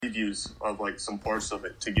previews of like some parts of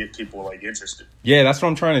it to get people like interested. Yeah, that's what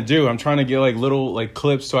I'm trying to do. I'm trying to get like little like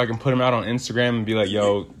clips so I can put them out on Instagram and be like,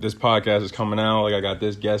 yo, this podcast is coming out. Like I got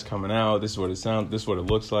this guest coming out. This is what it sounds. This is what it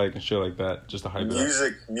looks like and shit like that. Just to hype it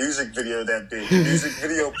up. Music video that big. Music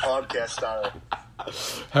video podcast style.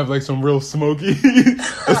 Have like some real smoky,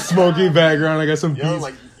 a smoky background. I got some beats.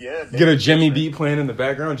 Like, yeah, get a Jimmy beat playing in the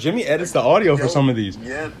background. Jimmy edits the audio for some of these.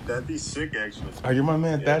 Yeah, that'd be sick actually. I get my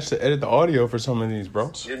man Thatch to edit the audio for some of these,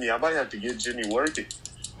 bro. Jimmy, I might have to get Jimmy working.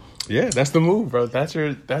 Yeah, that's the move, bro.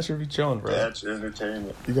 Thatcher be chilling, bro. That's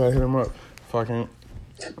entertainment. You gotta hit him up. Fucking.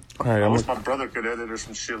 All right, I wish my brother could edit or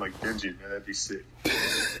some shit like Benji, man. That'd be sick.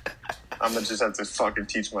 I'm gonna just have to fucking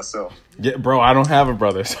teach myself. Yeah, bro, I don't have a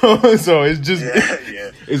brother, so it's just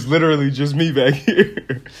it's literally just me back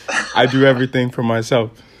here. I do everything for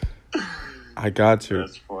myself. I got to.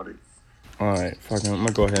 That's funny. All right, fucking, I'm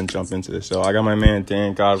gonna go ahead and jump into this. So I got my man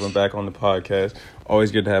Dan Godwin back on the podcast.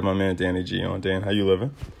 Always good to have my man Danny G on. Dan, how you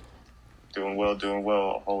living? Doing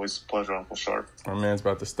well. Always a pleasure, Uncle Sharp. Our man's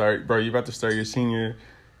about to start, bro. You about to start your senior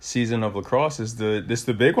season of lacrosse. This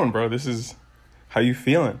the big one, bro. This is how you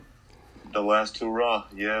feeling? The last hurrah.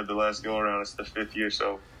 Yeah, the last go around. It's the 5th year,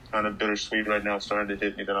 so kind of bittersweet right now. It's starting to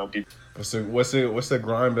hit me that I'll be. So what's the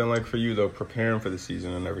grind been like for you though, preparing for the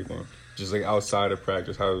season and everything? Just like outside of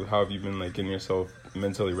practice, how have you been like getting yourself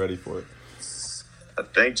mentally ready for it? I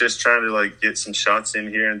think just trying to like get some shots in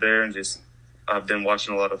here and there, and just I've been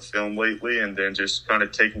watching a lot of film lately, and then just kind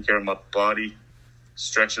of taking care of my body,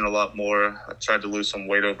 stretching a lot more. I tried to lose some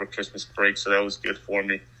weight over Christmas break, so that was good for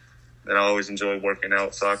me. And I always enjoy working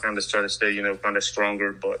out, so I kind of just try to stay, kind of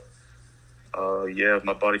stronger. But,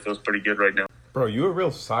 my body feels pretty good right now. Bro, you a real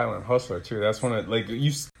silent hustler, too. That's one of, like,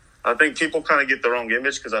 you... I think people kind of get the wrong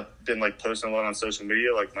image because I've been, like, posting a lot on social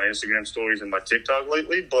media, like my Instagram stories and my TikTok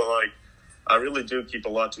lately. But, like, I really do keep a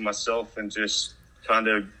lot to myself and just kind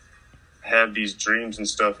of have these dreams and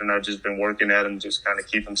stuff. And I've just been working at them, just kind of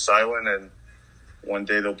keep them silent, and one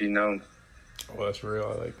day they'll be known. Well, that's real.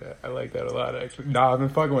 I like that. I like that a lot, actually. Nah, I've been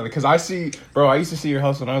fucking with it. Because I used to see your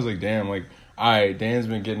hustle, and I was like, damn, like, all right, Dan's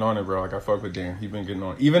been getting on it, bro. Like, I fuck with Dan. He's been getting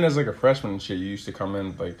on. Even as, like, a freshman and shit, you used to come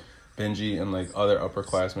in, like, Benji and, like, other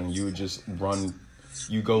upperclassmen. You would just run,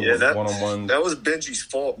 you go one-on-one. That was Benji's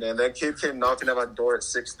fault, man. That kid came knocking at my door at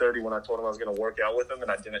 6:30 when I told him I was going to work out with him, and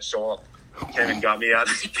I didn't show up. Came and got me out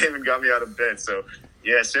of bed. So,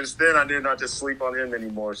 yeah, since then, I knew not to sleep on him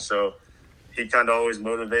anymore, so... He kind of always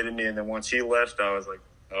motivated me, and then once he left, I was like,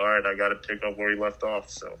 all right, I got to pick up where he left off,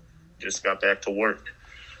 so just got back to work.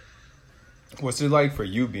 What's it like for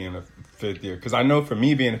you being a 5th year? Because I know for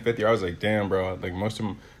me being a 5th year, I was like, damn, bro, like most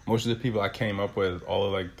of the people I came up with, all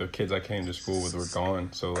of, like, the kids I came to school with were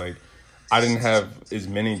gone, so, like, I didn't have as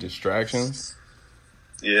many distractions.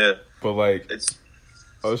 Yeah. But, like,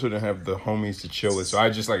 I also didn't have the homies to chill with, so I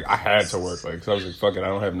just, like, I had to work, like, so I was like, fuck it, I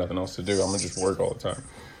don't have nothing else to do, I'm going to just work all the time.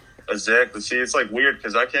 Exactly. See, it's like weird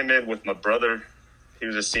because I came in with my brother. He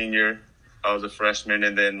was a senior. I was a freshman.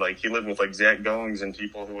 And then, like, he lived with, like, Zach Goings and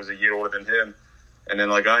people who was a year older than him. And then,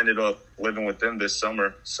 like, I ended up living with them this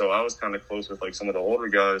summer. So I was kind of close with, like, some of the older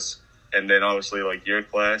guys. And then, obviously, like, your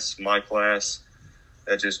class, my class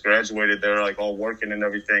that just graduated, they're, like, all working and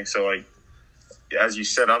everything. So, like, as you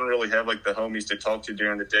said, I don't really have, like, the homies to talk to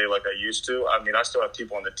during the day like I used to. I mean, I still have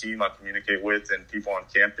people on the team I communicate with and people on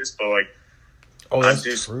campus. But, like, oh,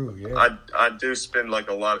 that's true, yeah. I do spend, like,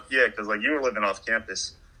 a lot – yeah, because, like, you were living off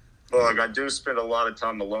campus. But, like, I do spend a lot of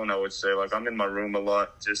time alone, I would say. Like, I'm in my room a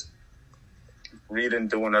lot, just reading,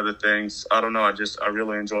 doing other things. I don't know. I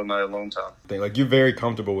really enjoy my alone time. Like, you're very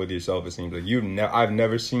comfortable with yourself, it seems. Like, I've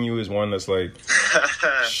never seen you as one that's, like,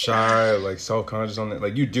 shy, like, self-conscious on it.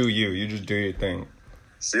 Like, you do you. You just do your thing.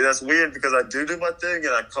 See, that's weird because I do my thing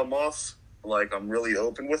and I come off – like, I'm really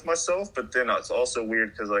open with myself, but then it's also weird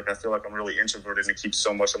because, like, I feel like I'm really introverted and keep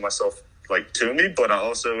so much of myself, like, to me, but I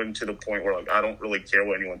also am to the point where, like, I don't really care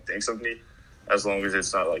what anyone thinks of me as long as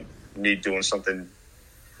it's not, like, me doing something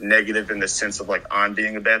negative in the sense of, like, I'm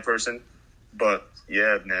being a bad person. But,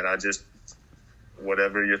 yeah, man,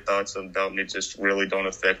 whatever your thoughts about me just really don't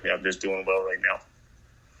affect me. I'm just doing well right now.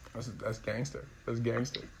 That's gangster. That's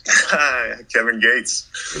gangster. Kevin Gates.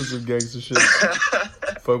 That's some gangster shit.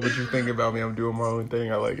 Fuck what you think about me. I'm doing my own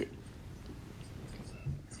thing. I like it.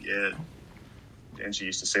 Yeah. Angie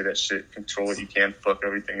used to say that shit. Control what you can. Fuck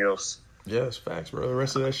everything else. Yeah, it's facts, bro. The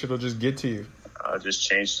rest of that shit will just get to you. I just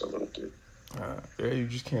changed a little bit. Yeah, you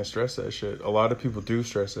just can't stress that shit. A lot of people do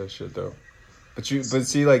stress that shit, though. But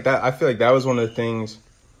see, like that, I feel like that was one of the things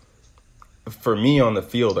for me on the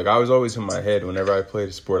field. Like, I was always in my head whenever I played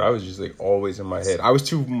a sport. I was just, like, always in my head. I was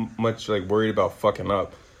too much, like, worried about fucking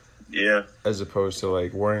up Yeah. As opposed to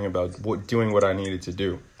like worrying about doing what I needed to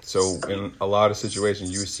do. So in a lot of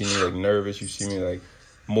situations, you see me like nervous. You see me like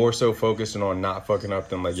more so focusing on not fucking up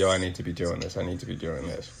than like, yo, I need to be doing this. I need to be doing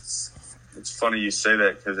this. It's funny you say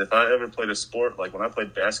that because if I ever played a sport, like when I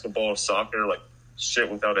played basketball, soccer, like shit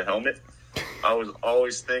without a helmet, I was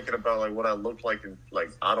always thinking about like what I looked like, and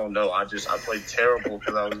like I don't know. I played terrible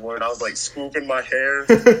because I was worried. I was like swooping my hair,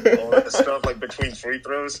 all that stuff like between free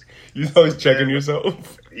throws. You always checking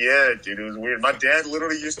yourself. Yeah, dude, it was weird. My dad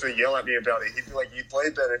literally used to yell at me about it. He'd be like, "You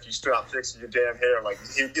play better if you stop fixing your damn hair." Like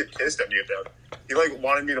he'd get pissed at me about it. He like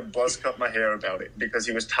wanted me to buzz cut my hair about it because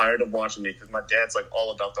he was tired of watching me. Because my dad's like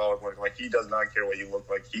all about the hard work. Like he does not care what you look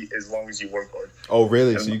like. As long as you work hard. Oh,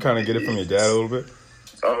 really? So you kind of get it from your dad a little bit?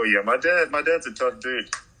 Oh yeah, my dad's a tough dude.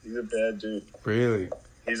 He's a bad dude. Really?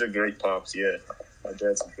 He's a great pops. Yeah, my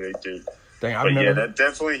dad's a great dude. Dang, Yeah, that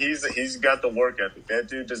definitely he's got the work ethic. That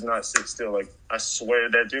dude does not sit still. Like I swear,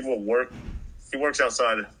 that dude will work. He works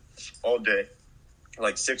outside all day,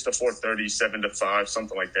 like 6 to 4:30, 7 to 5,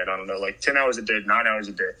 something like that. I don't know, like 10 hours a day, 9 hours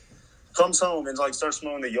a day. Comes home and like starts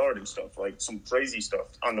mowing the yard and stuff, like some crazy stuff.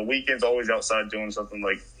 On the weekends, always outside doing something.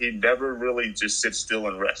 Like he never really just sits still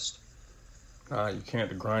and rest. Nah, you can't.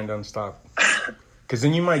 The grind doesn't stop. Because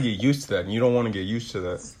then you might get used to that, and you don't want to get used to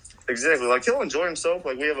that. Exactly. Like, he'll enjoy himself.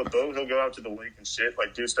 Like, we have a boat. He'll go out to the lake and shit.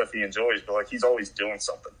 Like, do stuff he enjoys. But, like, he's always doing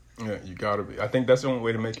something. Yeah, you gotta be. I think that's the only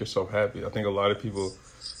way to make yourself happy. I think a lot of people...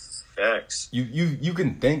 Facts. You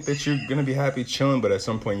can think that you're going to be happy chilling, but at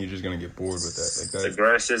some point you're just going to get bored with that. Like that. The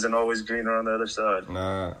grass isn't always greener on the other side.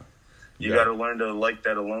 Nah. You got to learn to like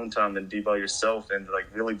that alone time and be by yourself and like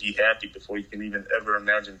really be happy before you can even ever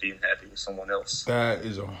imagine being happy with someone else. That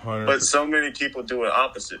is 100%. But so many people do it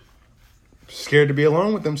opposite. Scared to be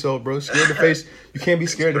alone with themselves, bro. Scared to face. You can't be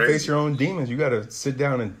scared to face your own demons. You got to sit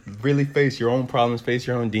down and really face your own problems, face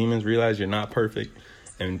your own demons, realize you're not perfect,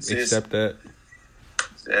 and accept that.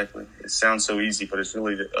 Exactly. It sounds so easy, but it's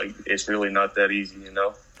really not that easy, you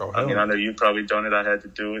know? Oh, I mean, I know you've probably done it. I had to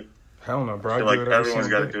do it. Hell no, bro. I feel like everyone's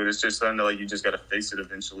got to do it. It's just something like you just got to face it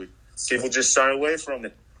eventually. People just shy away from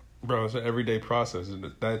it. Bro, it's an everyday process.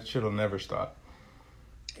 That shit will never stop.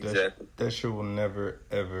 Exactly. That shit will never,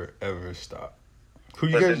 ever, ever stop.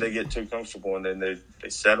 Then they get too comfortable and then they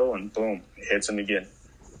settle and boom, it hits them again.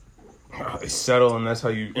 They settle and that's how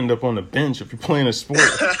you end up on the bench if you're playing a sport.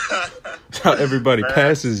 That's how everybody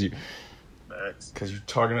passes you. Because you're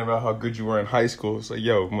talking about how good you were in high school. It's like,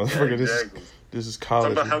 yo, motherfucker, this is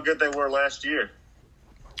college. Talk about how good they were last year.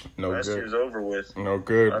 No last good. year's over with. No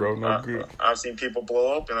good, bro. No good. I've seen people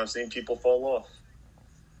blow up and I've seen people fall off.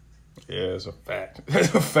 Yeah, it's a fact.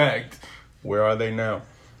 It's a fact. Where are they now?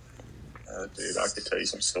 Dude, I could tell you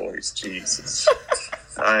some stories. Jesus.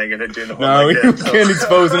 I ain't going to do no No, we can't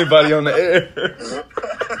expose anybody on the air.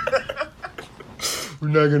 We're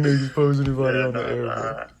not going to expose anybody on the air,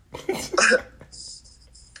 bro.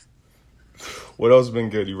 What else has been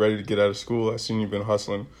good? You ready to get out of school? I seen you've been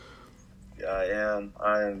hustling. Yeah,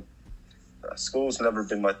 I am. School's never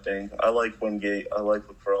been my thing. I like Wingate. I like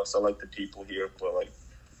lacrosse. I like the people here. But, like,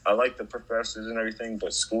 I like the professors and everything.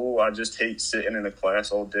 But school, I just hate sitting in a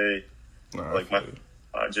class all day. Nah,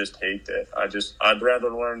 I just hate that. I'd rather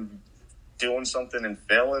learn doing something and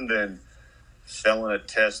failing than failing a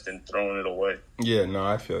test and throwing it away. Yeah, no,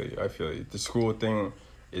 I feel you. The school thing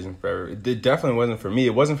isn't fair. It definitely wasn't for me.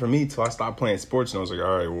 It wasn't for me till I stopped playing sports and I was like,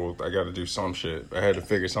 all right, well, I got to do some shit. I had to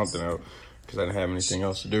figure something out because I didn't have anything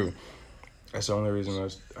else to do. That's the only reason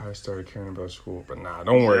I started caring about school. But nah,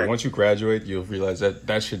 don't worry. Once you graduate, you'll realize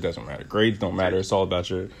that shit doesn't matter. Grades don't matter. It's all about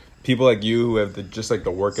your people like you who have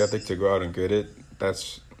the work ethic to go out and get it.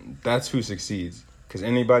 That's who succeeds. Because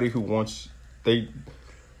anybody who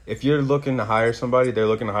if you're looking to hire somebody, they're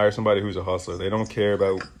looking to hire somebody who's a hustler. They don't care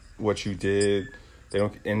about what you did. They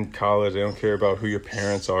don't in college. They don't care about who your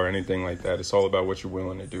parents are or anything like that. It's all about what you're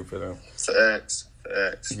willing to do for them. Facts.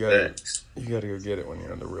 You gotta go get it when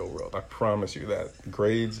you're in the real world. I promise you that.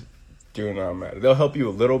 Grades do not matter. They'll help you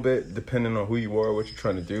a little bit depending on who you are, what you're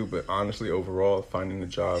trying to do. But honestly, overall, finding a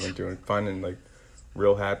job and finding like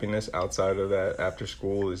real happiness outside of that after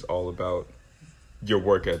school is all about your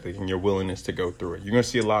work ethic and your willingness to go through it. You're gonna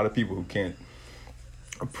see a lot of people who can't.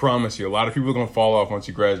 I promise you, a lot of people are gonna fall off once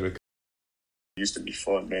you graduate. It used to be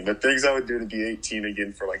fun, man. The things I would do to be 18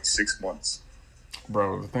 again for like 6 months.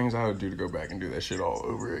 Bro, the things I would do to go back and do that shit all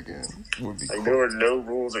over again would be cool. There were no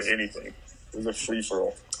rules or anything. It was a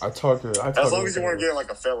free-for-all. As long as you weren't getting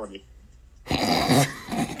like a felony.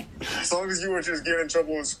 As long as you were just getting in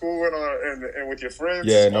trouble in school and with your friends.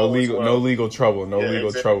 Yeah, no legal trouble. No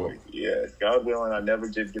legal trouble. Yeah, God willing, I never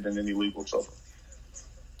did get in any legal trouble.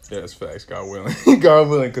 Yeah, it's facts. God willing. God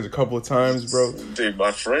willing, because a couple of times, bro. Dude,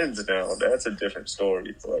 my friends now, that's a different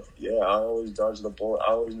story. But yeah, I always dodged the bullet.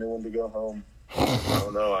 I always knew when to go home. I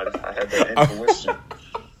don't know. I had that intuition.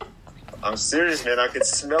 I'm serious, man. I could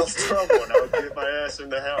smell trouble and I would get my ass in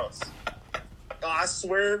the house. I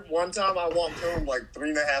swear, one time I walked home like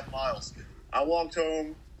 3.5 miles. I walked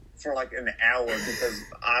home for like an hour because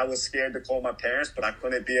I was scared to call my parents, but I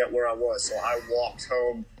couldn't be at where I was. So I walked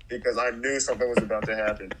home because I knew something was about to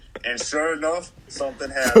happen. And sure enough, something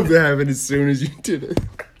happened. Something happened as soon as you did it.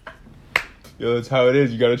 Yo, that's how it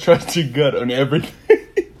is. You gotta trust your gut on everything.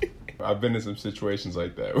 I've been in some situations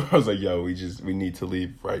like that where I was like, yo, we need to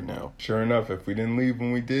leave right now. Sure enough, if we didn't leave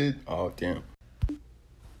when we did, oh, damn.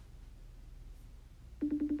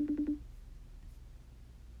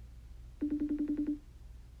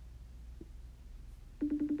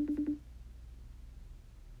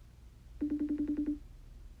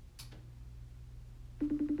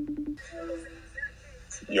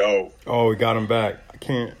 Yo. Oh, we got him back. I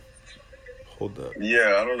can't. Hold up.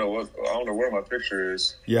 Yeah, I don't know where my picture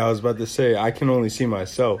is. Yeah, I was about to say, I can only see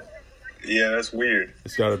myself. Yeah, that's weird.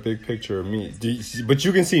 It's got a big picture of me. But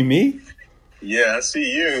you can see me? Yeah, I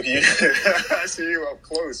see you. I see you up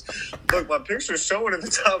close. Look, my picture's showing in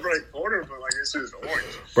the top right corner, but like it's just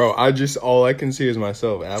orange. Bro, all I can see is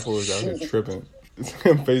myself. Apple is out here tripping.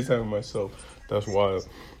 I'm FaceTiming myself. That's wild.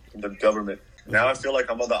 The government. Now I feel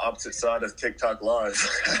like I'm on the opposite side of TikTok Live.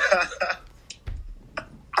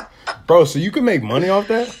 Bro, so you can make money off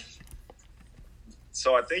that?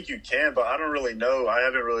 So I think you can, but I don't really know. I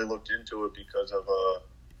haven't really looked into it because of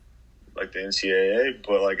like the NCAA.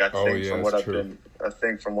 But like I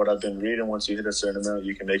think from what I've been reading, once you hit a certain amount,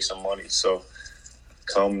 you can make some money. So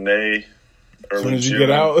come May, early June,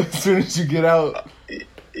 as soon as you get out.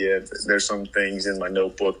 Yeah, there's some things in my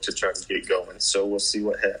notebook to try to get going. So we'll see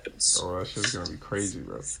what happens. Oh, that shit's gonna be crazy,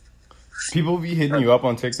 bro. People be hitting you up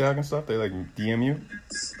on TikTok and stuff. They like DM you.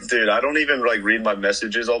 Dude, I don't even like read my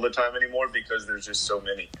messages all the time anymore because there's just so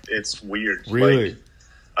many. It's weird. Really? Like,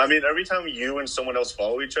 I mean, every time you and someone else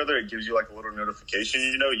follow each other, it gives you like a little notification.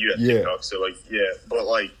 You have TikTok, so like but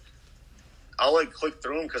like I'll like click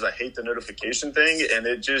through them because I hate the notification thing, and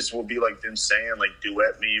it just will be like them saying like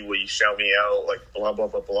duet me, will you shout me out, like blah blah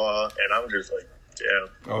blah blah, and I'm just like, damn.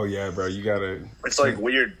 Oh yeah, bro, you gotta. It's like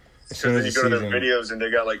weird. Because then you go to their videos and they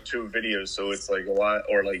got like 2 videos, so it's like a lot,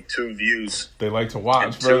 or like 2 views. They like to watch,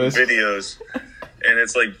 and 2 videos, and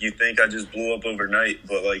it's like you think I just blew up overnight,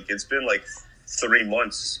 but like it's been like 3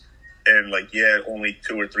 months, and like only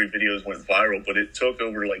 2 or 3 videos went viral, but it took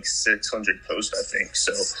over like 600 posts, I think.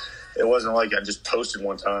 So it wasn't like I just posted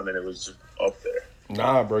one time and it was just up there.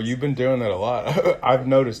 Nah, bro, you've been doing that a lot. I've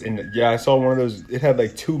noticed, and I saw one of those. It had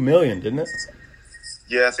like 2 million, didn't it?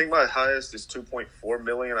 Yeah, I think my highest is 2.4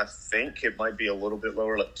 million. I think it might be a little bit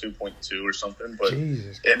lower, like 2.2 or something. But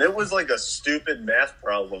Jesus. And it was like a stupid math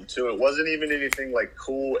problem too. It wasn't even anything like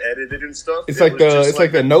cool edited and stuff. It's like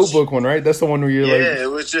the notebook one, right? That's the one where you're like. Yeah,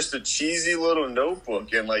 it was just a cheesy little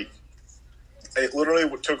notebook, and like it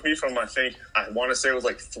literally took me from I want to say it was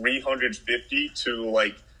like 350 to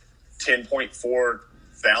like 10.4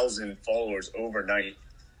 thousand followers overnight.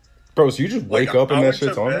 Bro, so you just wake up and that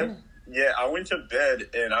shit's on there? Yeah, I went to bed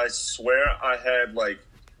and I swear I had like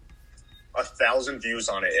 1,000 views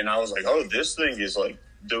on it, and I was like, "Oh, this thing is like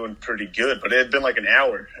doing pretty good." But it had been like an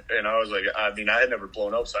hour, and I was like, I mean, I had never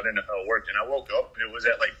blown up, so I didn't know how it worked. And I woke up and it was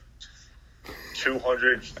at like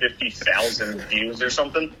 250,000 views or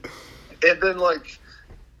something. And then like,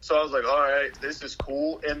 so I was like, "All right, this is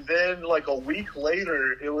cool." And then like a week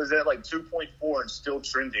later, it was at like 2.4 and still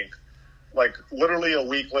trending. Like literally a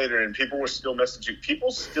week later, and people were still messaging.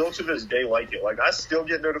 People still to this day like it. Like I still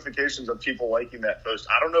get notifications of people liking that post.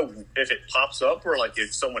 I don't know if it pops up or like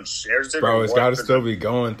if someone shares it. Bro, it's got to still be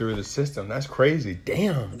going through the system. That's crazy.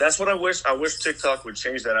 Damn. That's what I wish. I wish TikTok would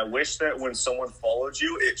change that. I wish that when someone followed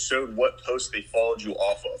you, it showed what post they followed you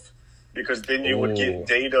off of, because then you would get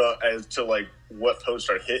data as to like what posts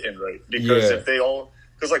are hitting, right? Because if they all.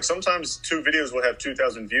 Because, like, sometimes 2 videos will have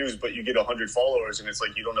 2,000 views, but you get 100 followers, and it's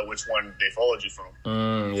like you don't know which one they followed you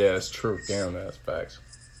from. Yeah, it's true. Damn, that's facts.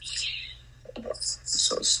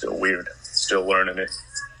 So it's still weird. Still learning it.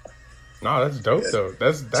 No, that's dope, though.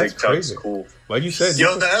 That's TikTok's crazy. Cool. Like you said.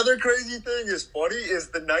 Yo, the other crazy thing is funny is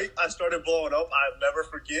the night I started blowing up, I'll never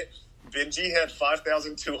forget, Benji had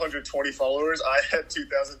 5,220 followers. I had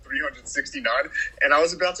 2,369, and I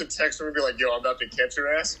was about to text her and be like, "Yo, I'm about to catch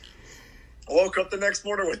your ass." I woke up the next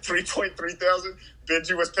morning with 3.3 thousand.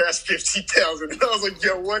 Benji was past 50,000. And I was like,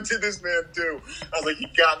 yo, what did this man do? I was like, he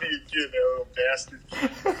got me again, that little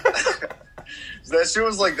bastard. That shit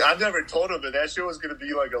was like, I never told him, but that shit was going to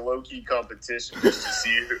be like a low-key competition just to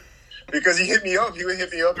see who. Because he hit me up. He would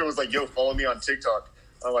hit me up and was like, yo, follow me on TikTok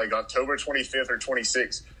on like October 25th or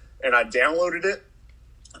 26th. And I downloaded it.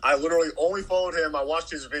 I literally only followed him. I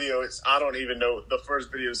watched his video. I don't even know. The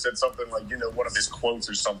first video said something like, one of his quotes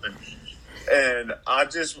or something. And I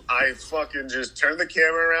fucking just turned the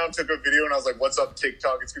camera around, took a video, and I was like, what's up,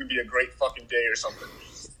 TikTok? It's going to be a great fucking day or something.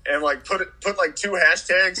 And like put like 2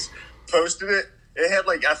 hashtags, posted it. It had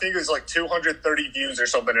like, I think it was like 230 views or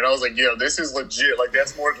something. And I was like, yo, this is legit. Like,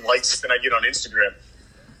 that's more likes than I get on Instagram.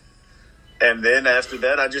 And then after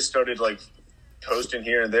that, I just started like posting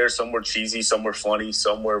here and there. Some were cheesy, some were funny,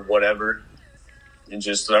 some were whatever. And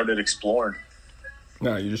just started exploring.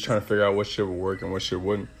 Nah, you're just trying to figure out what shit would work and what shit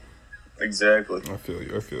wouldn't. Exactly. I feel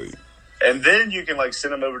you. And then you can like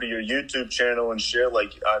send them over to your YouTube channel and shit.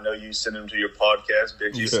 Like, I know you send him to your podcast,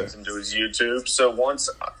 bitch. You send him to his YouTube. So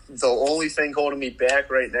the only thing holding me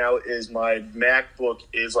back right now is my MacBook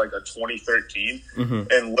is like a 2013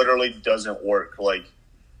 and literally doesn't work. Like,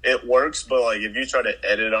 it works, but like if you try to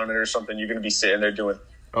edit on it or something, you're going to be sitting there doing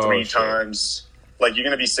 3 times. Like, you're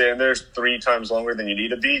going to be sitting there 3 times longer than you need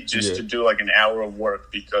to be just to do like an hour of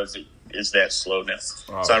work because it is that slow now.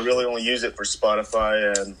 So I really only use it for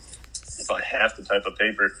Spotify and if I have to type of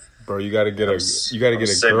paper. Bro, you gotta get a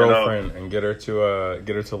girlfriend and get her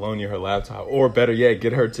to loan you her laptop, or better yet,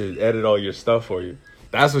 get her to edit all your stuff for you.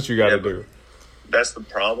 That's what you gotta do. That's the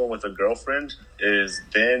problem with a girlfriend is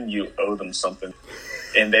then you owe them something,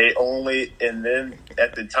 and then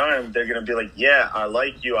at the time they're gonna be like, yeah, I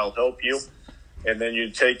like you, I'll help you, and then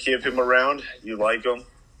you give him around, you like him,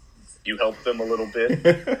 you help them a little bit,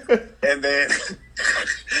 and then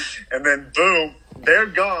boom, they're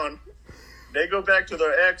gone. They go back to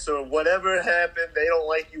their ex or whatever happened. They don't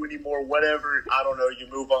like you anymore, whatever. I don't know. You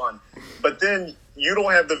move on. But then you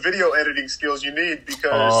don't have the video editing skills you need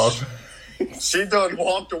because she done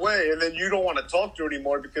walked away. And then you don't want to talk to her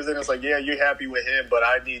anymore because then it's like, yeah, you're happy with him, but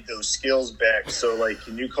I need those skills back. So, like,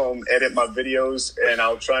 can you come edit my videos? And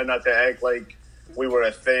I'll try not to act like we were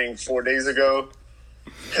a thing 4 days ago.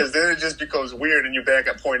 Because then it just becomes weird and you're back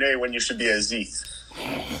at point A when you should be at Z.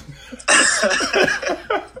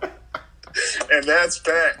 And that's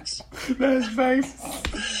facts. That's facts.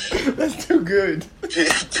 That's too good.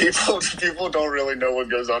 People don't really know what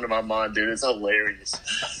goes on in my mind, dude. It's hilarious.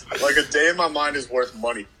 Like, a day in my mind is worth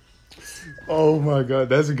money. Oh my god,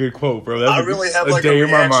 that's a good quote, bro. I really have like a day in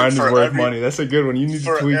my mind is worth every, money. That's a good one. You need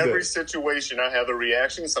to tweet that. For every situation, I have a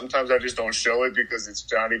reaction. Sometimes I just don't show it because it's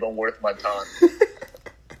not even worth my time.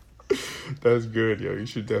 That's good, yo. You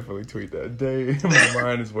should definitely tweet that. A day in my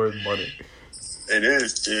mind is worth money. It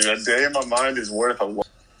is, dude. A day in my mind is worth a lot.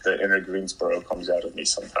 The inner Greensboro comes out of me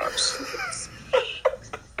sometimes.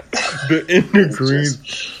 The inner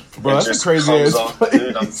Greensboro. Bro, that's a crazy ass place.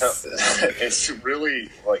 Dude, it's really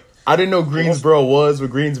like... I didn't know Greensboro was what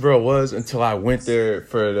Greensboro was until I went there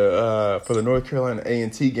for the North Carolina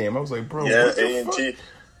A&T game. I was like, bro, yeah, what the A&T. Fuck?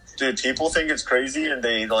 Dude, people think it's crazy and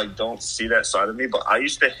they like don't see that side of me. But I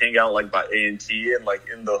used to hang out like by A&T and like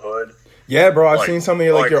in the hood. Yeah, bro, I've seen some of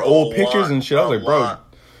your old pictures and shit. I was like, bro.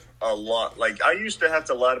 A lot. Like, I used to have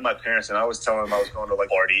to lie to my parents, and I was telling them I was going to, like,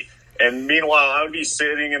 party. And meanwhile, I would be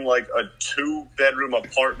sitting in, like, a 2-bedroom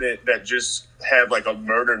apartment that just had, like, a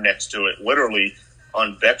murder next to it, literally,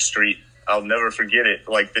 on Beck Street. I'll never forget it.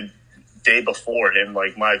 Like, the day before, and,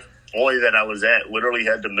 like, my boy that I was at literally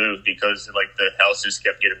had to move because, like, the house just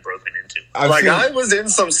kept getting broken into. I was in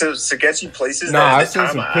some sketchy places that at the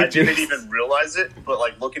time I didn't even realize it. But,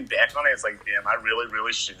 like, looking back on it, it's like, damn, I really,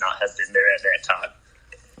 really should not have been there at that time.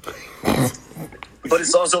 But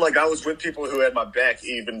it's also, like, I was with people who had my back,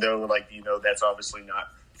 even though, like, you know, that's obviously not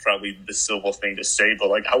probably the civil thing to say. But,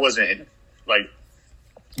 like, I wasn't, like...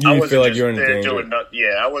 You didn't feel like you were in danger?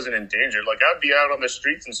 I wasn't in danger. Like, I'd be out on the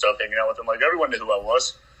streets and stuff hanging out with them. Like, everyone knew who I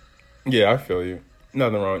was. Yeah, I feel you.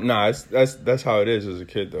 Nothing wrong. Nah, that's how it is as a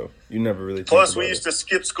kid, though. You never really. Plus, we used to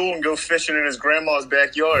skip school and go fishing in his grandma's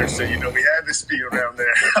backyard, so you know we had to be around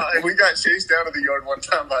there. We got chased out of the yard one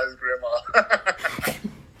time by his grandma.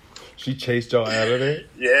 She chased y'all out of there?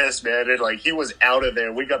 Yes, man. He was out of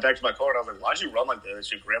there. We got back to my car and I was like, "Why'd you run like that?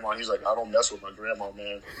 It's your grandma." He's like, "I don't mess with my grandma,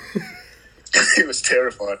 man." He was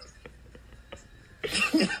terrified.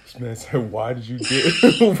 This man said, "Why did you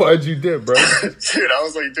dip? Why'd you dip, bro?" Dude, I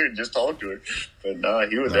was like, "Dude, just talk to her." But nah,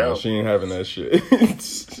 he was out. She ain't having that shit.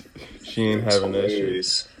 She ain't having that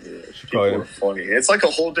shit. Yeah, people are funny. It's like a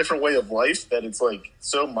whole different way of life that it's like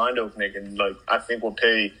so mind opening, and like I think will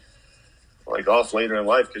pay like off later in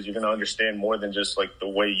life because you're gonna understand more than just like the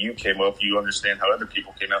way you came up. You understand how other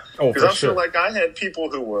people came out. Oh, because I feel like I had people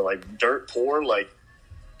who were like dirt poor, like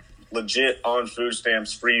legit on food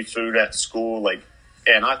stamps, free food at school, like,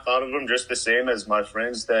 and I thought of them just the same as my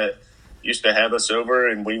friends that used to have us over,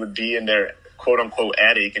 and we would be in their quote unquote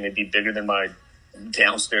attic, and it'd be bigger than my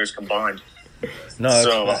downstairs combined. No,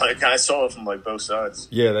 so like I saw it from like both sides.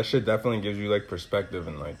 Yeah, that shit definitely gives you like perspective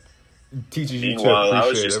and like teaches you to Meanwhile, appreciate I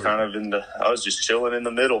was just everything. I was just chilling in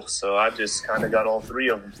the middle, so I just kind of got all three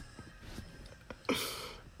of them.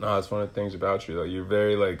 No, it's one of the things about you though. You're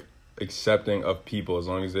very like accepting of people as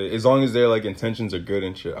long as their like intentions are good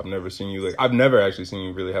and shit. I've never actually seen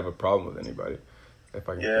you really have a problem with anybody. If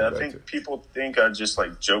I can I think people think I just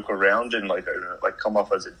like joke around and like come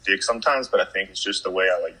off as a dick sometimes, but I think it's just the way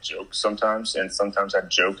I like joke sometimes, and sometimes I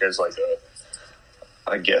joke as like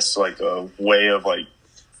a way of like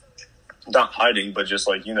not hiding, but just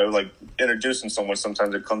like like introducing someone.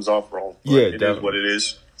 Sometimes it comes off wrong. But yeah, it is what it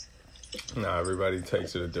is. Nah, everybody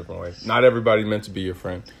takes it a different way. Not everybody's meant to be your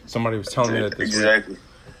friend. Somebody was telling me that this exactly.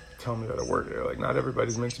 Telling me that at work. They're like, not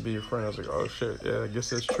everybody's meant to be your friend. I was like, oh shit, yeah, I guess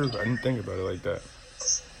that's true. I didn't think about it like that.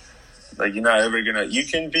 Like, you're not ever you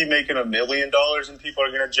can be making $1 million and people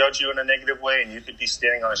are gonna judge you in a negative way, and you could be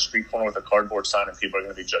standing on a street corner with a cardboard sign and people are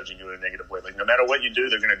gonna be judging you in a negative way. Like, no matter what you do,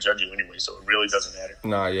 they're gonna judge you anyway, so it really doesn't matter.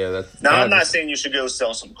 Nah, yeah, I'm not saying you should go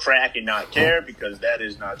sell some crack and not care, because that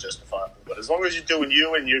is not justifiable. But as long as you're doing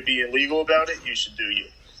you and you're being legal about it, you should do you.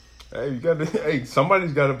 Hey,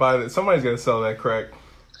 somebody's gotta buy that. Somebody's gotta sell that crack.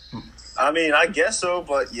 I mean, I guess so,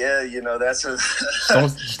 but yeah, that's a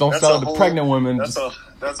don't sell it to pregnant women.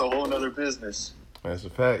 That's a whole other business. That's a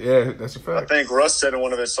fact. Yeah, that's a fact. I think Russ said in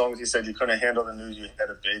one of his songs, he said you couldn't handle the news you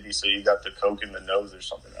had a baby, so you got the coke in the nose or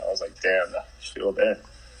something. I was like, damn, I feel that.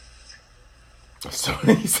 So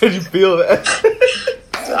he said you feel that.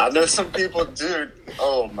 I know some people, dude.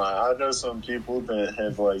 Oh my! I know some people that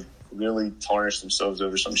have like really tarnished themselves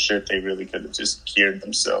over some shit they really could have just cured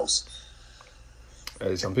themselves.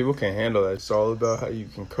 Hey, some people can't handle that. It's all about how you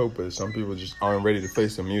can cope with it. Some people just aren't ready to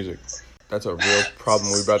face the music. That's a real problem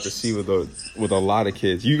we're about to see with a lot of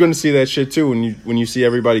kids. You're gonna see that shit too when you see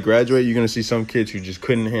everybody graduate. You're gonna see some kids who just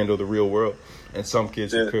couldn't handle the real world, and some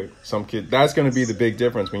kids who could. Some kids. That's gonna be the big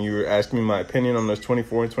difference. When you were asking me my opinion on those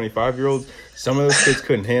 24 and 25-year-olds, some of those kids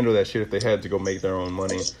couldn't handle that shit if they had to go make their own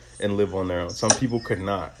money and live on their own. Some people could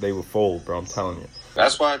not. They would fold, bro. I'm telling you.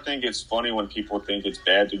 That's why I think it's funny when people think it's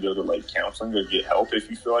bad to go to like counseling or get help if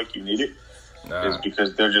you feel like you need it. Nah. Is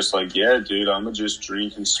because they're just like, yeah, dude, I'm gonna just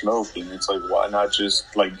drink and smoke, and it's like, why not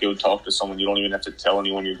just like go talk to someone? You don't even have to tell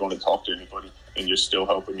anyone you're going to talk to anybody, and you're still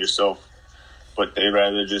helping yourself. But they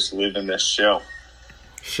rather just live in this shell.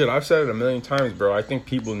 Shit, I've said it a million times, bro. I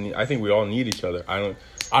think we all need each other. I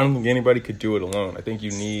don't think anybody could do it alone. I think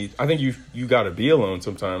you got to be alone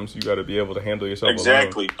sometimes. You got to be able to handle yourself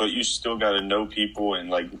exactly, alone. But you still got to know people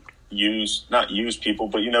and like not use people,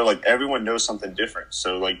 but like everyone knows something different.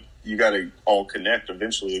 So like you got to all connect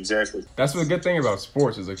eventually. Exactly. That's the good thing about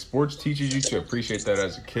sports is like sports teaches you to appreciate that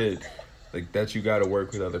as a kid. Like that you got to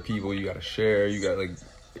work with other people. You got to share. You got like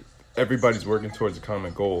everybody's working towards a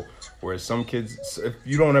common goal. Whereas some kids, if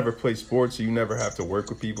you don't ever play sports, you never have to work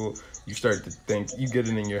with people. You start to think, you get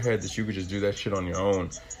it in your head that you could just do that shit on your own.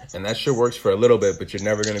 And that shit works for a little bit, but you're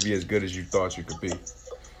never going to be as good as you thought you could be.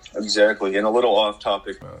 Exactly. And a little off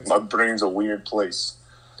topic, my brain's a weird place.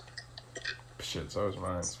 Shit, so is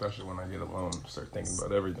mine, especially when I get alone, start thinking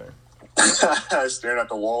about everything. Staring at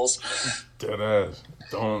the walls. Dead ass.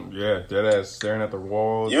 Dead ass staring at the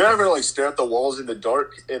walls. You ever like stare at the walls in the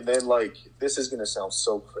dark and then like, this is going to sound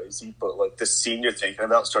so crazy, but like the scene you're thinking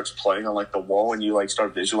about starts playing on like the wall and you like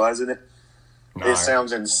start visualizing it? Nah, it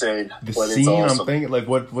sounds insane. The but scene it's awesome. I'm thinking, like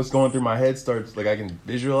what's going through my head starts, like I can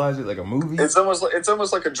visualize it like a movie. It's almost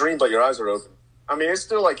like a dream, but your eyes are open. I mean, it's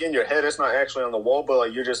still like in your head. It's not actually on the wall, but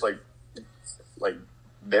like you're just like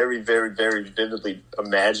very, very, very vividly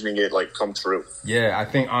imagining it like come true. Yeah, I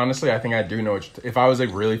think I do know if I was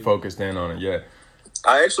like really focused in on it. Yeah.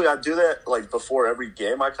 I do that like before every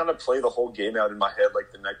game. I kind of play the whole game out in my head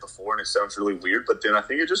like the night before, and it sounds really weird, but then I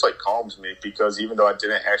think it just like calms me because even though I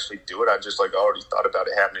didn't actually do it, I just like already thought about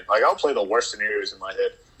it happening. Like I'll play the worst scenarios in my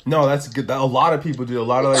head. No, that's good. A lot of people do. A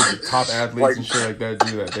lot of like top athletes and shit like that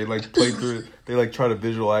do that. They like play through it. They like try to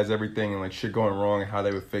visualize everything and like shit going wrong and how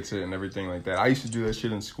they would fix it and everything like that. I used to do that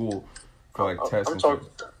shit in school for like tests and shit.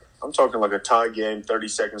 I'm talking like a tie game, 30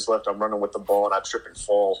 seconds left. I'm running with the ball and I trip and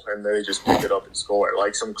fall, and they just pick it up and score.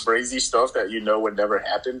 Like some crazy stuff that would never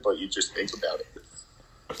happen, but you just think about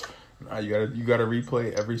it. Nah, you gotta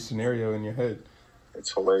replay every scenario in your head.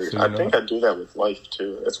 It's hilarious. I think I do that with life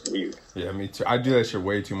too. That's weird. Yeah, me too. I do that shit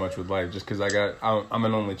way too much with life, just because I'm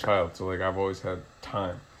an only child, so like I've always had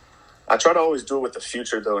time. I try to always do it with the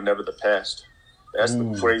future though, and never the past. That's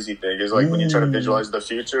the crazy thing is like when you try to visualize the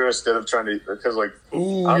future instead of trying to, because like,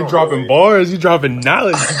 you're dropping bars, you're dropping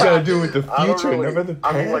knowledge. You gotta do with the future, never the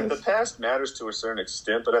past. I mean, like the past matters to a certain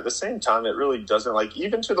extent, but at the same time, it really doesn't. Like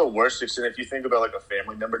even to the worst extent, if you think about like a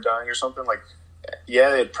family member dying or something, like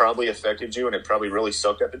yeah, it probably affected you and it probably really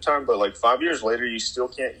sucked at the time, but like 5 years later, you still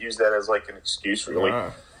can't use that as like an excuse for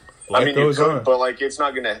like. I mean, you could, but like it's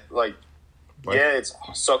not gonna like. Yeah, it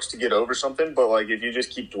sucks to get over something, but like if you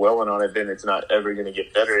just keep dwelling on it, then it's not ever gonna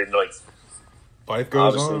get better. And like life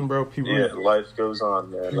goes on, bro. Life goes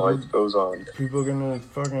on, man. Life goes on. People are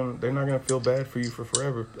gonna they're not gonna feel bad for you for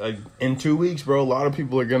forever. Like in 2 weeks, bro, a lot of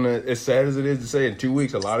people are gonna. As sad as it is to say, in 2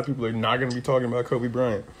 weeks, a lot of people are not gonna be talking about Kobe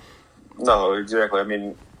Bryant. No, exactly. I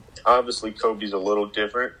mean, obviously Kobe's a little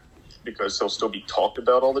different because he'll still be talked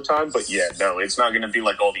about all the time. But yeah, no, it's not gonna be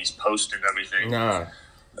like all these posts and everything. Nah.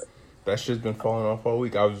 That shit's been falling off all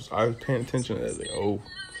week. I was paying attention to that. Like, oh,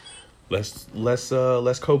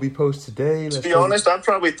 let's Kobe post today. To be honest, I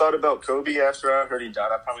probably thought about Kobe after I heard he died.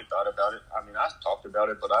 I probably thought about it. I mean, I talked about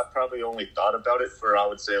it, but I probably only thought about it for, I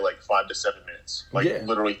would say, like 5 to 7 minutes. Like,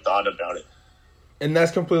 literally thought about it. And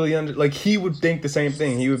that's completely like, he would think the same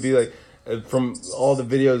thing. He would be like, from all the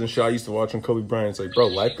videos and shit I used to watch on Kobe Bryant, it's like, bro,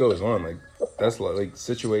 life goes on. Like, that's like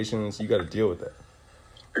situations, you got to deal with that.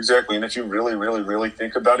 Exactly, and if you really, really, really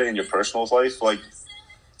think about it in your personal life, like,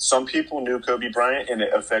 some people knew Kobe Bryant and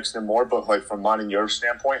it affects them more, but, like, from mine and your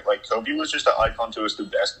standpoint, like, Kobe was just an icon to us through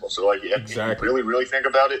basketball. So, like, if you really, really think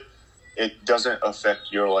about it, it doesn't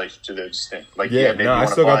affect your life to the extent. Like, maybe you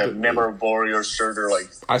want to buy a memorabilia shirt or, like,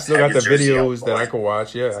 I still got the videos that I could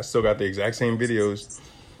watch. Yeah, I still got the exact same videos.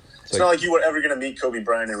 It's not like you were ever going to meet Kobe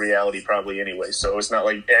Bryant in reality, probably anyway. So it's not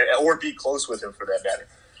like, or be close with him for that matter.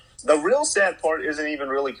 The real sad part isn't even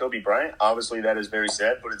really Kobe Bryant. Obviously, that is very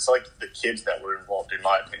sad, but it's like the kids that were involved, in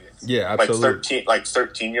my opinion. Yeah, absolutely. Like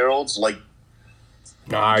 13-year-olds. Like,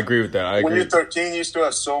 no, I agree with that. When you're 13, you still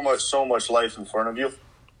have so much life in front of you.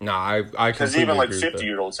 No, I because even like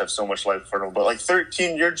 50-year-olds have so much life in front of them. But like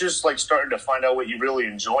 13, you're just like starting to find out what you really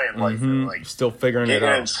enjoy in life, and like still figuring it out.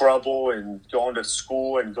 Getting in trouble and going to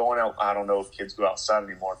school and going out. I don't know if kids go outside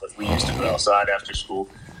anymore, but we used to go outside after school.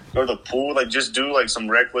 Go to the pool, like just do like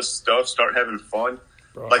some reckless stuff, start having fun.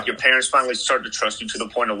 Bro, like your parents finally start to trust you to the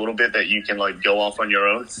point a little bit that you can like go off on your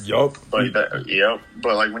own. Yup. But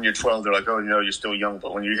but like when you're 12, they're like, oh, you're still young.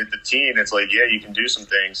 But when you hit the teen, it's like, yeah, you can do some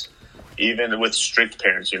things, even with strict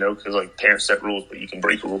parents, because like parents set rules, but you can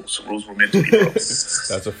break rules. Rules were meant to be broken.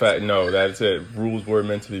 That's a fact. No, that's it. Rules were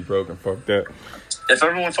meant to be broken. Fuck that. If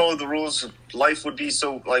everyone followed the rules, life would be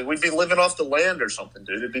so like we'd be living off the land or something,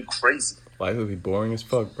 dude. It'd be crazy. Life would be boring as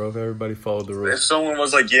fuck, bro, if everybody followed the rules. If someone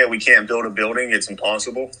was like, yeah, we can't build a building, it's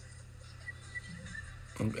impossible.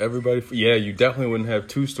 You definitely wouldn't have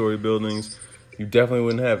 2-story buildings. You definitely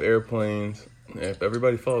wouldn't have airplanes. If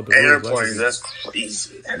everybody followed the rules. Airplanes, that's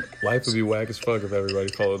crazy. Life would be whack as fuck if everybody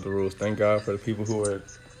followed the rules. Thank God for the people who are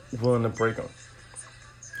willing to break them.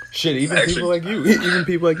 Shit, people like you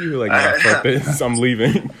are like, nah, fuck this, I'm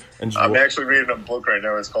leaving. I'm actually reading a book right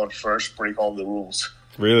now. It's called First Break All the Rules.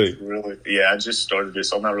 Really? Yeah, I just started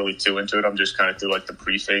this. I'm not really too into it. I'm just kind of through like the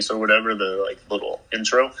preface or whatever, the like little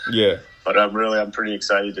intro. Yeah. But I'm pretty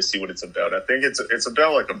excited to see what it's about. I think it's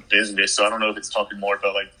about like a business, so I don't know if it's talking more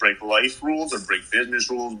about like break life rules or break business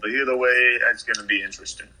rules, but either way, it's going to be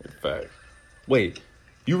interesting. Fact. Wait.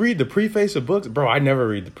 You read the preface of books? Bro, I never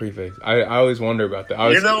read the preface. I always wonder about that.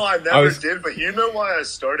 I never did, but you know why I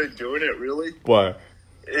started doing it, really? Why?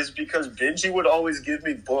 Is because Benji would always give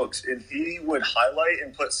me books, and he would highlight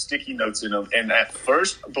and put sticky notes in them. And at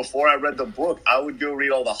first, before I read the book, I would go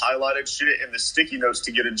read all the highlighted shit and the sticky notes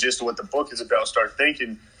to get a gist of what the book is about, start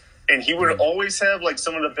thinking. And he would always have, like,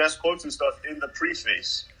 some of the best quotes and stuff in the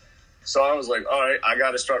preface. So I was like, all right, I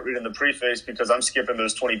got to start reading the preface because I'm skipping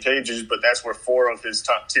those 20 pages, but that's where 4 of his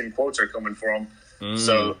top 10 quotes are coming from.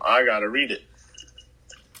 So I got to read it.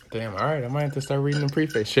 Damn, all right, I might have to start reading the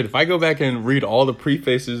preface. Shit, if I go back and read all the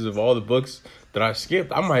prefaces of all the books that I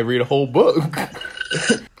skipped, I might read a whole book.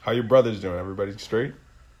 How your brothers doing? Everybody straight?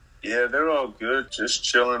 Yeah, they're all good. Just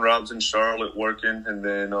chilling. Rob's in Charlotte working, and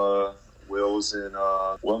then Will's in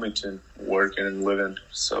Wilmington working and living.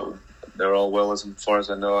 So they're all well as far as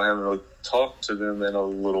I know. I haven't really talked to them in a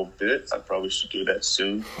little bit. I probably should do that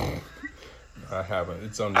soon. I haven't.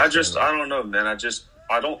 It's on. I don't know, man.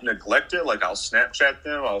 I don't neglect it. Like, I'll Snapchat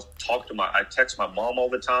them. I text my mom all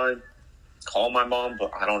the time, call my mom,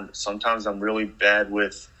 but sometimes I'm really bad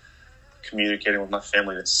with communicating with my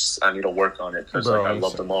family. I need to work on it because I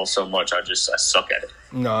love them all so much. I suck at it.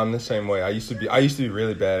 No, I'm the same way. I used to be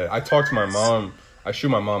really bad at it. I talk to my mom. I shoot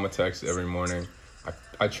my mom a text every morning.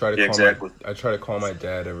 I try to call my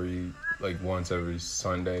dad every like once every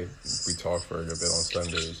Sunday. We talk for a good bit on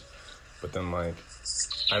Sundays, but then like,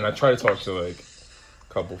 and I try to talk to like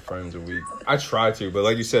a couple friends a week. I try to, but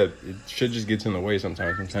like you said, it shit just gets in the way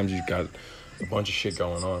sometimes. Sometimes you got a bunch of shit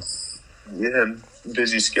going on. Yeah,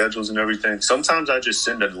 busy schedules and everything. Sometimes I just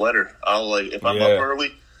send a letter. I'll like if I'm up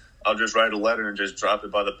early, I'll just write a letter and just drop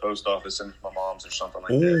it by the post office and my mom's or something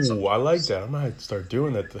like that. Ooh, I like that. I might start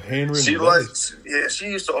doing that. The handwritten She letters. she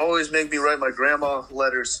used to always make me write my grandma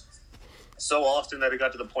letters so often that it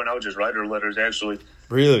got to the point I would just write her letters actually.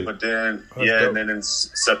 Really? But then and then in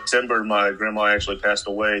September my grandma actually passed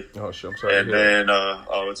away. Oh shit, I'm sorry. And then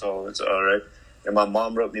it's all right. And my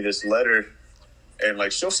mom wrote me this letter. And,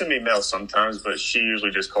 like, she'll send me mail sometimes, but she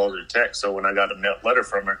usually just calls or texts. So when I got a letter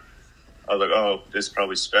from her, I was like, oh, this is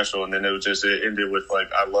probably special. And then it ended with,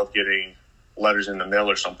 like, I love getting letters in the mail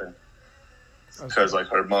or something. Because, like,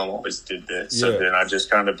 her mom always did that. So then I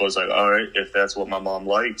just kind of was like, all right, if that's what my mom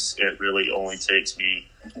likes, it really only takes me,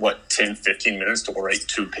 10, 15 minutes to write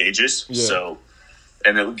 2 pages. Yeah. So,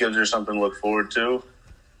 and it gives her something to look forward to.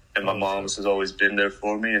 And my mom has always been there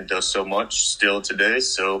for me and does so much still today.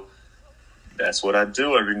 So that's what I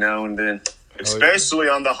do every now and then, especially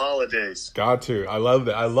on the holidays. Got to. I love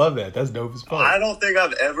that. That's dope as fuck. I don't think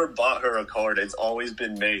I've ever bought her a card. It's always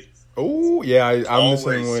been made. Oh, yeah. I'm the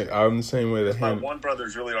same way. I'm the same way. My one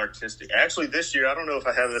brother's really artistic. Actually, this year, I don't know if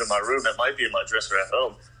I have it in my room. It might be in my dresser at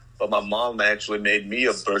home. But my mom actually made me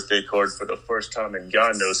a birthday card for the first time in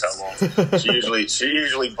God knows how long. She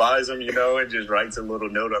usually buys them, and just writes a little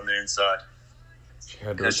note on the inside.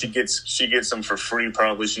 Because she gets them for free,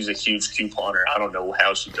 probably. She's a huge couponer. I don't know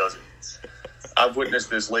how she does it. I've witnessed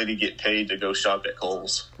this lady get paid to go shop at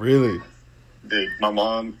Kohl's. Really? My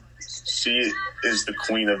mom, she is the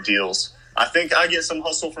queen of deals. I think I get some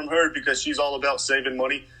hustle from her because she's all about saving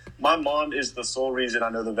money. My mom is the sole reason I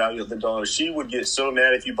know the value of the dollar. She would get so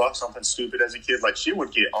mad if you bought something stupid as a kid. Like, she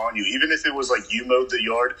would get on you. Even if it was like you mowed the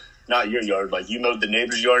yard. Not your yard, like you mowed the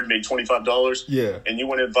neighbor's yard, made $25. Yeah. And you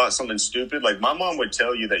went and bought something stupid. Like, my mom would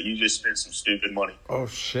tell you that you just spent some stupid money. Oh,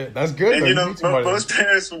 shit. That's good. And, most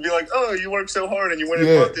parents would be like, oh, you worked so hard and you went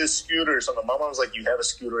and bought this scooter or something. My mom was like, you have a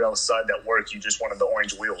scooter outside that worked. You just wanted the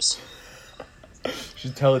orange wheels.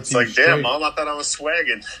 She'd tell it to it's you like, straight. Damn, Mom, I thought I was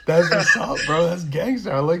swagging. That's what's up, bro. That's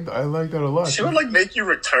gangster. I like that a lot. She would, like, make you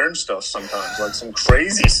return stuff sometimes. Like, some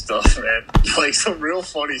crazy stuff, man. Like, some real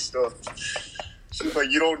funny stuff. She's like,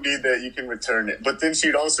 you don't need that. You can return it. But then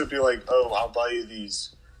she'd also be like, oh, I'll buy you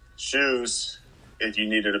these shoes if you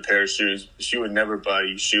needed a pair of shoes. She would never buy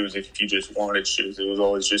you shoes if you just wanted shoes. It was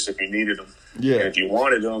always just if you needed them. Yeah. And if you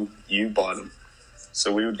wanted them, you bought them.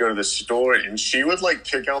 So we would go to the store, and she would, like,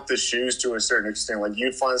 pick out the shoes to a certain extent. Like,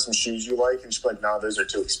 you'd find some shoes you like, and she'd be like, nah, those are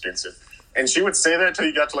too expensive. And she would say that until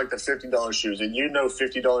you got to, like, the $50 shoes. And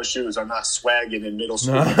 $50 shoes are not swagging in middle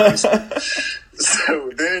school and high school. So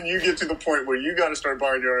then you get to the point where you got to start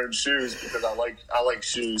buying your own shoes because I like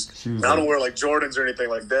shoes. I don't wear, like, Jordans or anything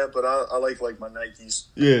like that, but I like my Nikes.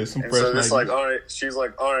 Yeah, some and fresh so it's Nikes. like, all right. She's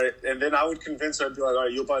like, all right. And then I would convince her, I'd be like, all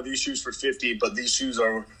right, you'll buy these shoes for $50, but these shoes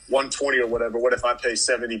are $120 or whatever. What if I pay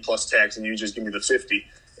 $70 plus tax and you just give me the $50?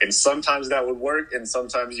 And sometimes that would work, and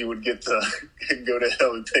sometimes you would get to go to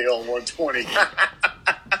hell and pay all $120.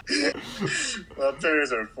 My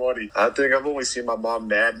parents are funny. I think I've only seen my mom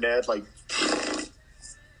mad, like,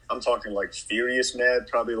 I'm talking like furious mad,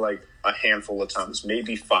 probably like a handful of times,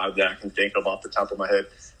 maybe 5 that I can think of off the top of my head.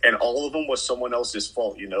 And all of them was someone else's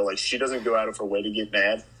fault, like she doesn't go out of her way to get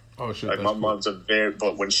mad. Oh, shit. Like, my mom's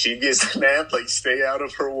but when she gets mad, like, stay out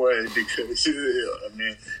of her way because,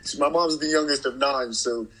 my mom's the youngest of 9,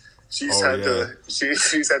 so she's had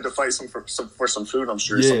to fight for some food, I'm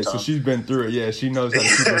sure. Yeah, sometimes. so she's been through it. Yeah, she knows how to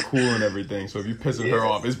keep her cool and everything. So if you're pissing her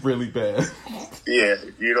off, it's really bad. Yeah,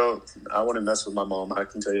 I wouldn't mess with my mom. I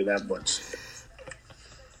can tell you that much.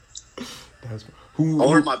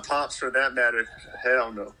 Or my pops, for that matter.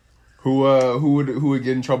 Hell no. Who would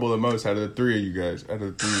get in trouble the most out of the 3 of you guys? Out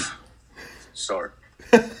of the 3. Sorry.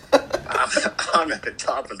 I'm at the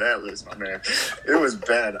top of that list, my man. It was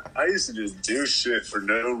bad. I used to just do shit for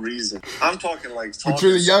no reason. I'm talking like But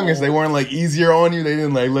you're the youngest. They weren't like easier on you. They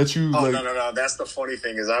didn't like let you. Oh, no. That's the funny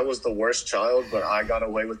thing is I was the worst child, but I got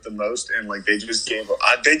away with the most, and like they just gave up.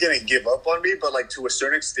 They didn't give up on me, but like to a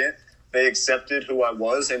certain extent, they accepted who I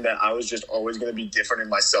was and that I was just always going to be different in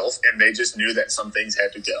myself, and they just knew that some things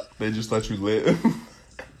had to go. They just let you live.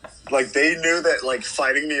 Like, they knew that, like,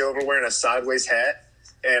 fighting me over wearing a sideways hat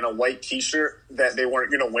and a white T-shirt, that they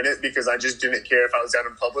weren't going to win it because I just didn't care if I was out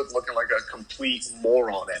in public looking like a complete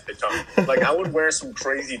moron at the time. Like, I would wear some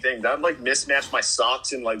crazy things. I'd, like, mismatch my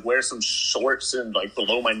socks and, like, wear some shorts and, like,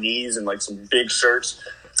 below my knees and, like, some big shirts.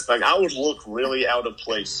 Like, I would look really out of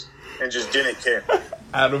place. and just didn't care.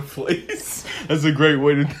 Out of place. That's a great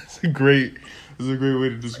way to. That's a great way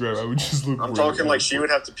to describe it. I would just look. I'm talking like she would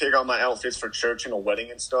have to pick out my outfits for church and a wedding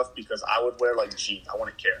and stuff because I would wear like jeans. I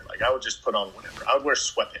wouldn't care. Like I would just put on whatever. I would wear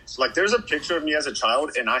sweatpants. Like there's a picture of me as a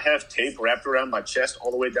child and I have tape wrapped around my chest all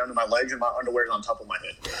the way down to my legs and my underwear is on top of my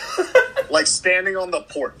head. Like standing on the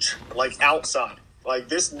porch, like outside. Like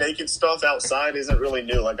this naked stuff outside isn't really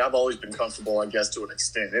new. Like I've always been comfortable, I guess, to an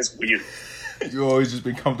extent. It's weird. You've always just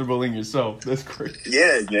been comfortable in yourself. That's crazy.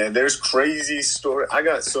 Yeah, man. There's crazy story. I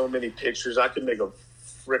got so many pictures. I could make a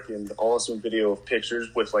freaking awesome video of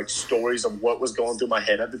pictures with like stories of what was going through my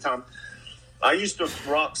head at the time. I used to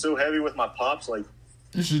rock so heavy with my pops. Like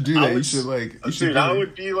you should do that. You should like. Dude, I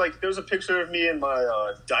would be like. There's a picture of me in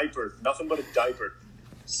my diaper, nothing but a diaper,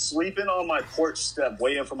 sleeping on my porch step,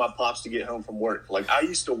 waiting for my pops to get home from work. Like I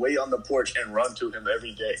used to wait on the porch and run to him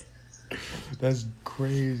every day. That's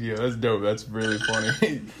crazy. Yeah, that's dope. That's really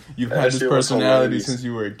funny. You've had this personality since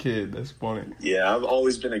you were a kid. That's funny. Yeah, I've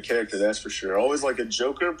always been a character, that's for sure. Always like a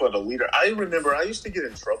joker, but a leader. I remember I used to get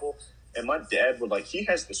in trouble, and my dad would he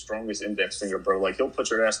has the strongest index finger, bro. Like, he'll put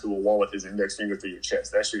your ass through a wall with his index finger through your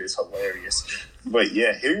chest. That shit is hilarious. But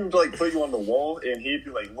yeah, he would put you on the wall, and he'd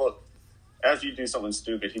be like, look, after you do something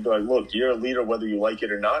stupid, he'd be like, look, you're a leader whether you like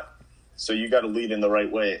it or not, so you got to lead in the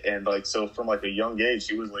right way. And so from a young age,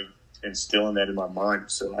 he was instilling that in my mind,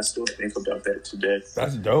 so I still think about that today.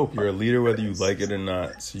 That's dope. You're a leader whether you like it or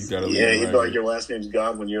not, so you gotta lead. Yeah, he'd be like, your last name's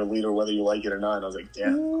God when you're a leader whether you like it or not. And I was like,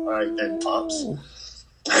 damn, all right then, pops.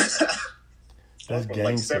 That's gangster.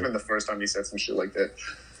 Like 7 the first time he said some shit like that.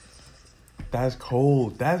 That's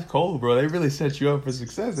cold, bro. They really set you up for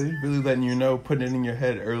success. They really letting you know, putting it in your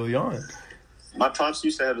head early on. My pops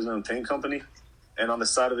used to have his own paint company. And on the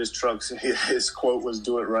side of his trucks, his quote was,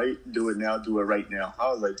 do it right, do it now, do it right now.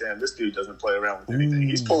 I was like, damn, this dude doesn't play around with anything.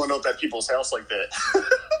 He's pulling up at people's house like that.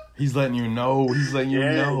 He's letting you know. He's letting you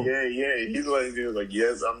know. Yeah. He's letting you like,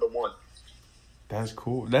 yes, I'm the one. That's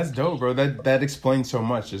cool. That's dope, bro. That explains so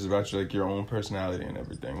much just about your own personality and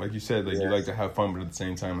everything. Like you said, you like to have fun, but at the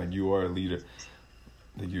same time, you are a leader.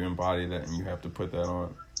 You embody that, and you have to put that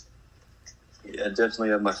on. Yeah, I definitely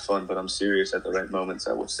have my fun, but I'm serious at the right moments,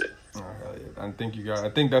 I would say. Oh, hell yeah. I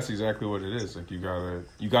think that's exactly what it is. You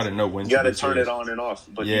gotta know when. You gotta turn it on and off,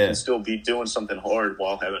 but you can still be doing something hard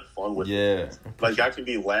while having fun with it. Yeah. I can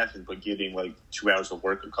be laughing, but getting 2 hours of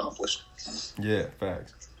work accomplished. Yeah,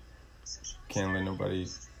 facts. Can't let nobody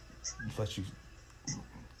let you.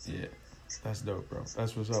 Yeah, that's dope, bro.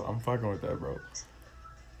 That's what's up. I'm fucking with that, bro.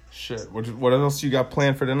 Shit. What else you got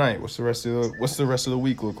planned for tonight? What's the rest of the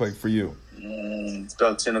week look like for you? It's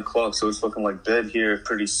about 10 o'clock, so it's looking like bed here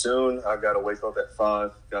pretty soon. I got to wake up at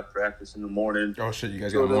 5. Got practice in the morning. Oh, shit. You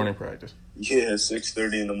guys got morning practice? Yeah,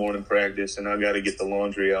 6:30 in the morning practice, and I got to get the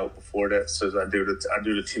laundry out before that. So I do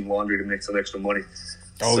the team laundry to make some extra money.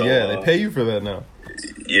 Oh, so, yeah. They pay you for that now.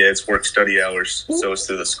 Yeah, it's work-study hours, so it's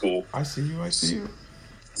through the school. I see you.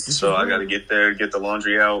 So I got to get there, get the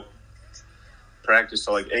laundry out, practice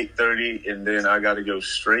till 8:30, and then I got to go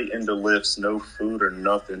straight into lifts, no food or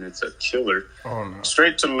nothing. It's a killer. Oh, no.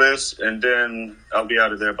 Straight to lifts, and then I'll be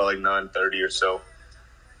out of there by 9:30 or so.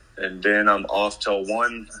 And then I'm off till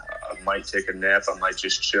 1. I might take a nap. I might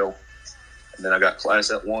just chill. And then I got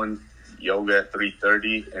class at 1, yoga at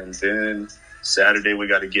 3:30, and then Saturday we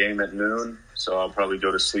got a game at noon. So I'll probably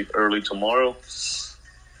go to sleep early tomorrow.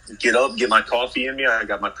 Get up, get my coffee in me. I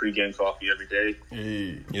got my pregame coffee every day.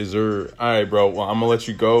 Hey, yes, sir. All right, bro. Well, I'm going to let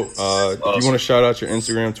you go. If you want to shout out your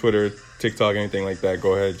Instagram, Twitter, TikTok, anything like that,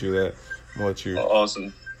 go ahead, do that. I'm going to let you.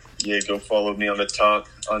 Awesome. Yeah, go follow me on the talk,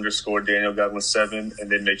 _Daniel Godwin 7,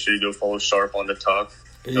 and then make sure you go follow Sharp on the talk.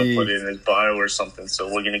 He'll put it in his bio or something.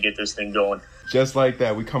 So we're going to get this thing going. Just like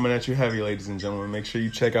that. We coming at you heavy, ladies and gentlemen. Make sure you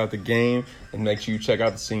check out the game, and make sure you check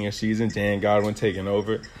out the senior season. Dan Godwin taking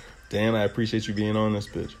over. Dan, I appreciate you being on this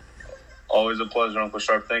bitch. Always a pleasure, Uncle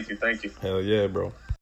Sharp. Thank you. Hell yeah, bro.